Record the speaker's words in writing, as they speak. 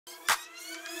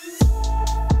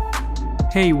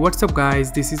Hey, what's up guys,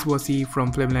 this is Wasi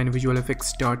from Flimlion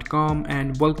VisualFX.com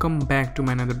and welcome back to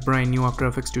my another brand new After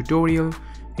Effects tutorial.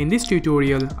 In this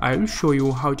tutorial, I will show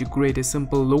you how to create a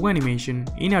simple logo animation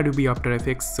in Adobe After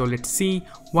Effects. So let's see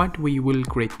what we will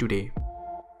create today.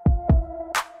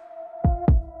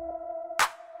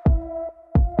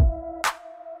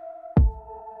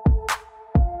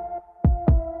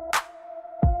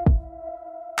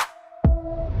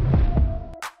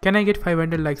 Can I get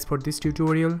 500 likes for this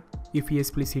tutorial? If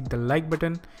yes, please hit the like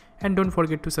button and don't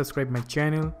forget to subscribe my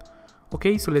channel.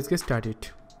 Okay, so let's get started.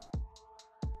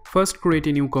 First, create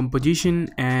a new composition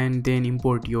and then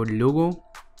import your logo.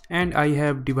 And I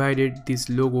have divided this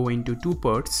logo into two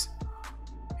parts.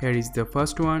 Here is the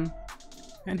first one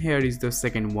and here is the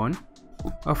second one.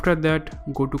 After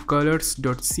that, go to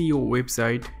colors.co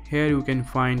website. Here you can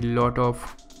find a lot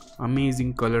of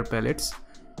amazing color palettes.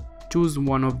 Choose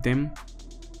one of them.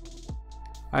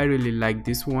 I really like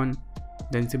this one.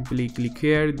 Then simply click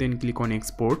here, then click on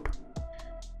export.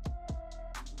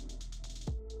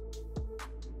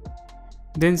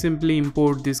 Then simply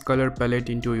import this color palette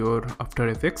into your After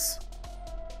Effects.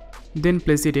 Then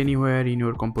place it anywhere in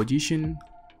your composition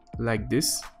like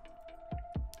this.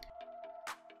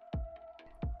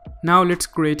 Now let's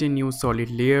create a new solid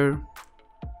layer.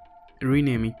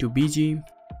 Rename it to BG.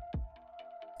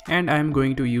 And I am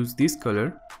going to use this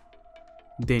color.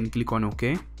 Then click on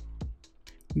OK.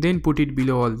 Then put it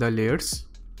below all the layers.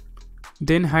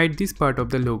 Then hide this part of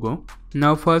the logo.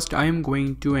 Now first I am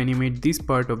going to animate this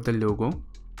part of the logo.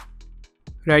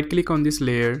 Right click on this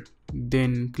layer.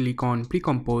 Then click on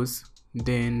Pre-compose.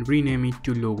 Then rename it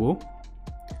to logo.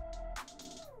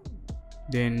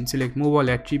 Then select move all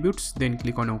attributes. Then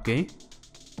click on OK.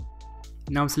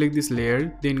 Now select this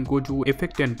layer. Then go to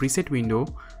Effect and Preset window.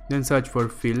 Then search for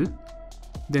Fill.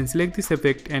 Then select this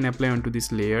effect and apply onto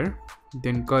this layer.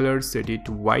 Then color, set it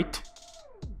white.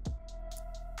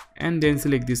 And then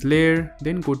select this layer.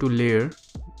 Then go to layer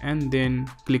and then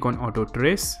click on auto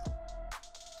trace.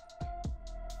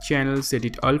 Channel, set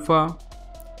it alpha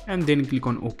and then click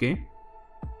on OK.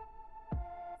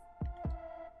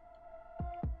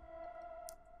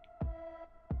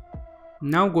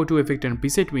 Now go to Effect and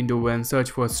Preset window and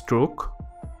search for stroke.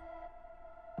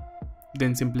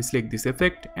 Then simply select this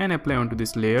effect and apply onto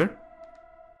this layer.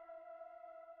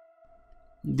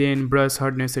 Then brush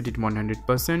hardness, set it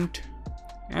 100%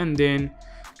 and then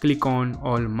click on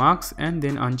all marks and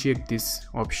then uncheck this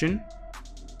option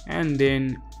and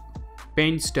then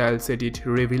paint style, set it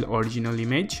reveal original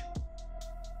image.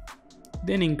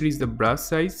 Then increase the brush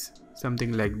size,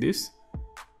 something like this.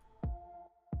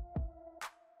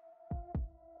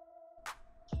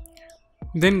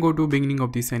 Then go to beginning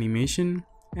of this animation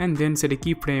and then set a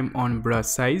keyframe on brush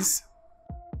size.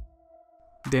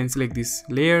 Then select this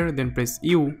layer, then press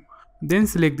U. Then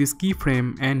select this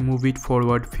keyframe and move it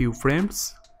forward few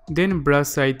frames. Then brush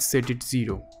size, set it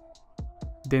 0.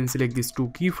 Then select these two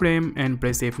keyframe and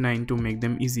press F9 to make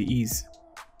them easy ease.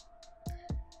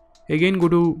 Again go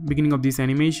to beginning of this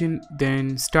animation,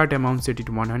 then start amount, set it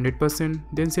 100%.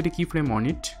 Then set a keyframe on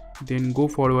it. Then go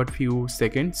forward few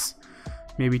seconds,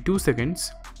 maybe 2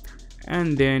 seconds,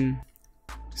 and then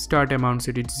start amount,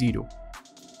 set it 0.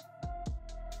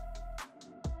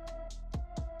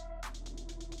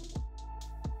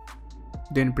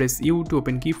 Then press U to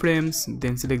open keyframes,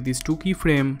 then select these two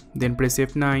keyframe, then press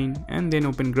F9 and then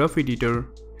open graph editor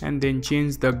and then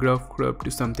change the graph crop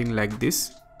to something like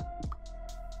this.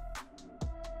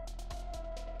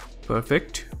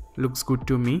 Perfect, looks good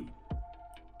to me.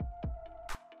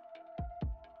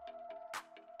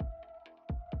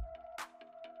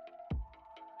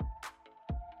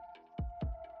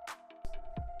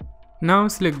 Now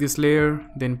select this layer,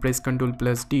 then press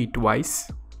Ctrl+D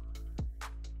twice.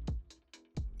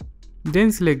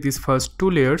 Then select these first two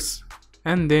layers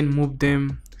and then move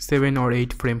them 7 or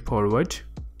 8 frames forward,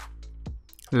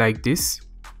 like this.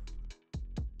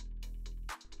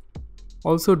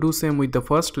 Also do same with the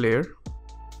first layer.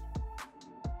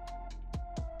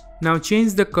 Now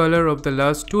change the color of the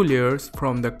last two layers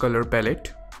from the color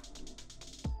palette,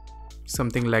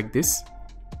 something like this.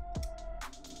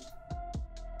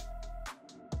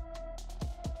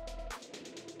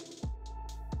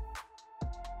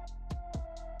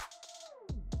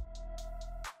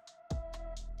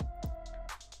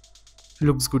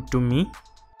 Looks good to me.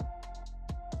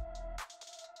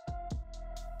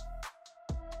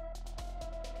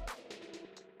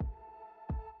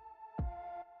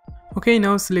 Okay,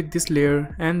 now select this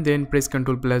layer and then press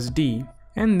Ctrl+D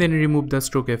and then remove the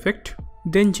stroke effect.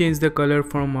 Then change the color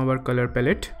from our color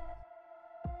palette.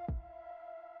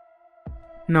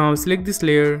 Now select this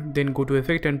layer, then go to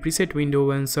Effect and Preset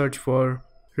window and search for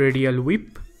radial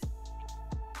whip.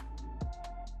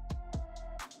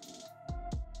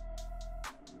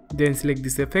 Then select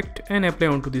this effect and apply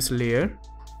onto this layer.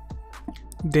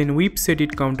 Then whip, set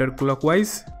it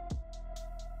counterclockwise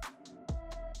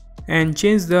and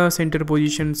change the center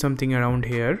position something around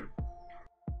here.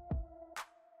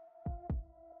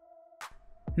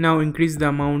 Now increase the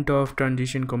amount of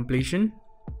transition completion.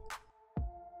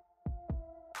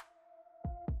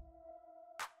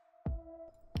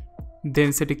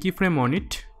 Then set a keyframe on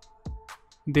it.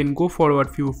 Then go forward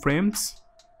few frames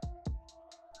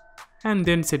and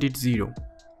then set it 0.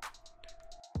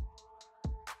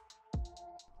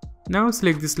 Now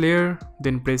select this layer,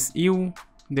 then press U,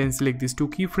 then select this 2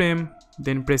 keyframe,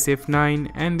 then press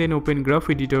F9 and then open graph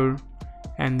editor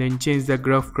and then change the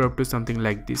graph curve to something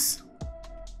like this.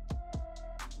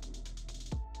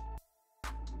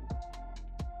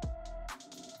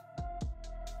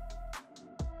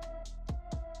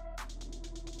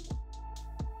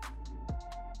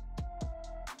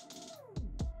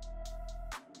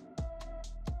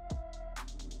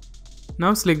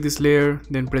 Now select this layer,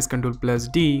 then press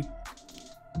Ctrl+D,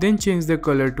 then change the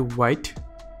color to white.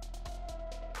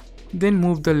 Then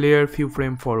move the layer few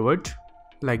frames forward,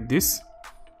 like this.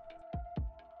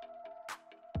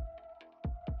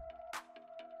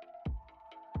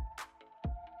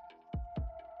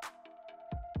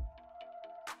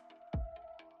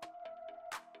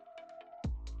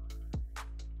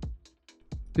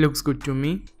 Looks good to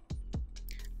me.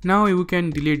 Now you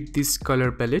can delete this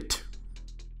color palette.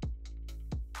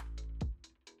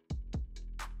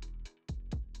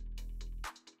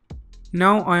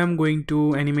 Now I am going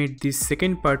to animate this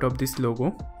second part of this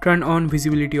logo. Turn on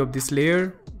visibility of this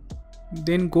layer,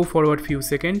 then go forward few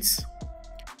seconds.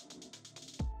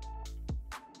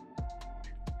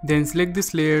 Then select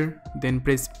this layer, then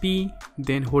press P,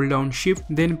 then hold down Shift,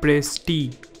 then press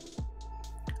T.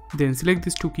 Then select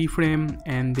this 2 keyframe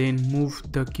and then move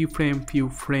the keyframe few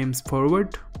frames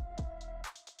forward.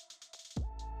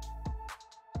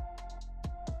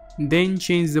 Then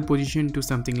change the position to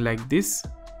something like this.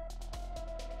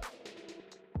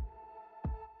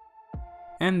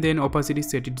 And then opacity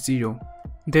set it 0.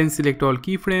 Then select all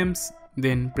keyframes,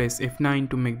 then press F9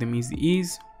 to make them easy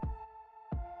ease.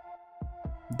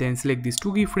 Then select this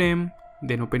 2 keyframe,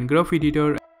 then open graph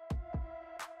editor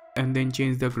and then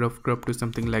change the graph curve to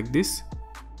something like this.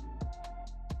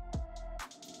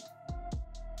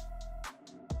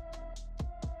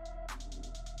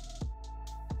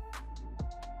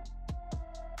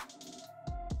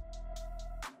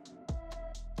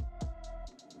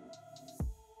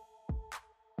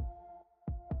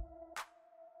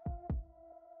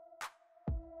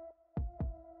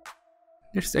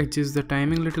 Let's adjust the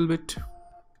timing a little bit.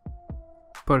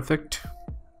 Perfect.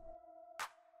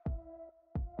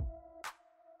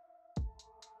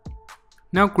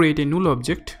 Now create a null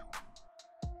object.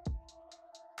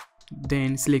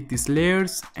 Then select these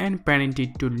layers and parent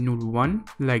it to null1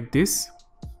 like this.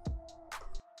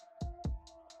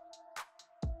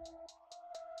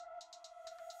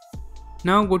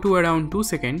 Now go to around 2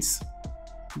 seconds.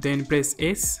 Then press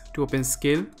S to open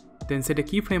scale. Then set a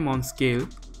keyframe on scale.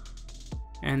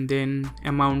 And then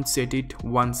amount set it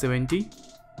 170.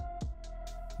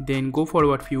 Then go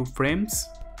forward few frames.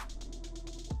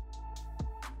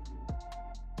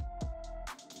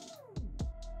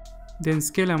 Then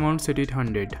scale amount set it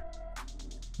 100.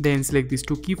 Then select this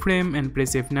 2 keyframe and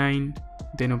press F9.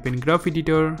 Then open graph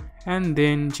editor and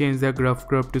then change the graph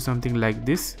curve to something like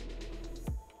this.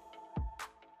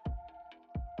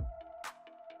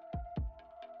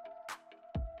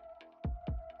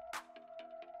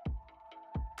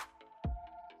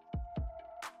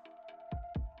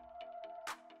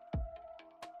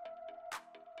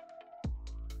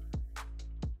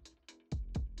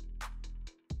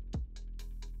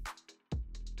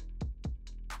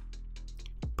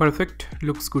 Perfect,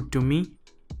 looks good to me.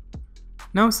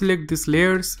 Now select these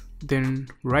layers, then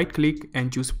right click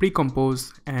and choose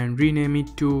pre-compose and rename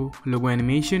it to logo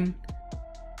animation.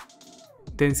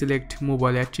 Then select move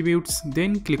all attributes,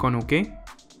 then click on OK.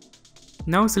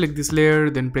 Now select this layer,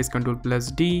 then press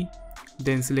Ctrl+D,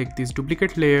 then select this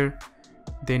duplicate layer,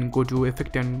 then go to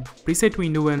effect and preset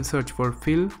window and search for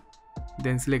fill.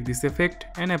 Then select this effect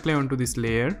and apply onto this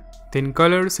layer. Then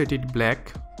color, set it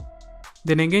black.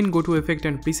 Then again go to effect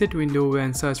and preset window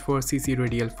and search for CC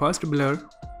radial fast blur.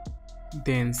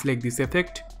 Then select this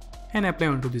effect and apply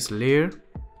onto this layer.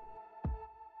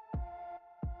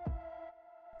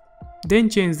 Then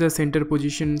change the center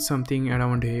position something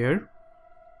around here.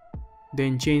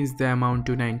 Then change the amount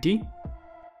to 90.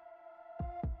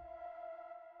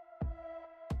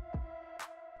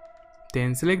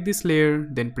 Then select this layer,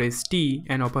 then press T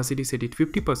and opacity set it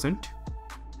 50%.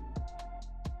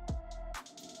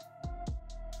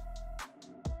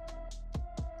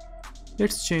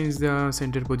 Let's change the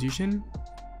center position.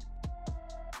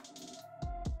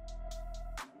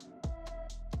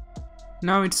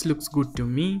 Now it looks good to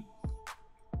me.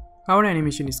 Our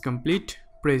animation is complete.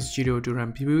 Press 0 to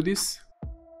run preview this.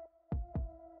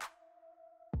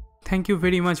 Thank you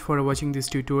very much for watching this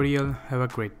tutorial. Have a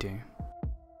great day.